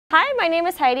Hi, my name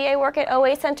is Heidi. I work at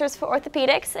OA Centers for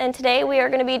Orthopedics, and today we are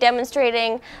going to be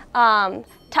demonstrating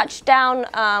touchdown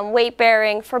weight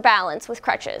bearing for balance with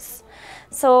crutches.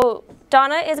 So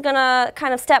Donna is going to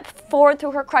kind of step forward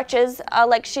through her crutches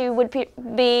like she would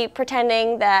be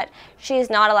pretending that she's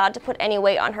not allowed to put any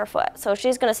weight on her foot. So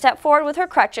she's going to step forward with her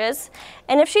crutches,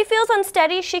 and if she feels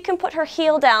unsteady, she can put her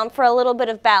heel down for a little bit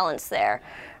of balance there.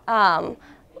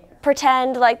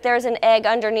 Pretend like there's an egg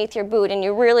underneath your boot and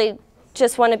you really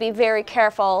just want to be very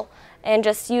careful and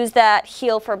just use that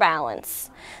heel for balance.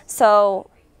 So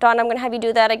Dawn, I'm going to have you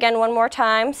do that again one more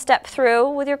time. Step through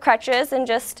with your crutches, and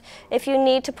just if you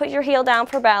need to put your heel down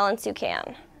for balance, you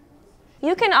can.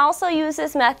 You can also use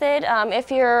this method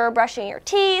if you're brushing your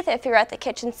teeth, if you're at the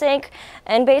kitchen sink,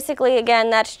 and basically again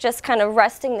that's just kind of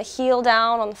resting the heel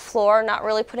down on the floor, not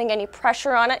really putting any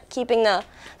pressure on it, keeping the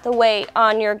weight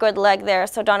on your good leg there.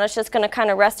 So Donna's just going to kind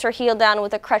of rest her heel down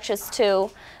with the crutches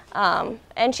too.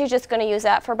 And she's just going to use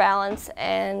that for balance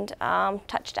and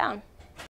touch down.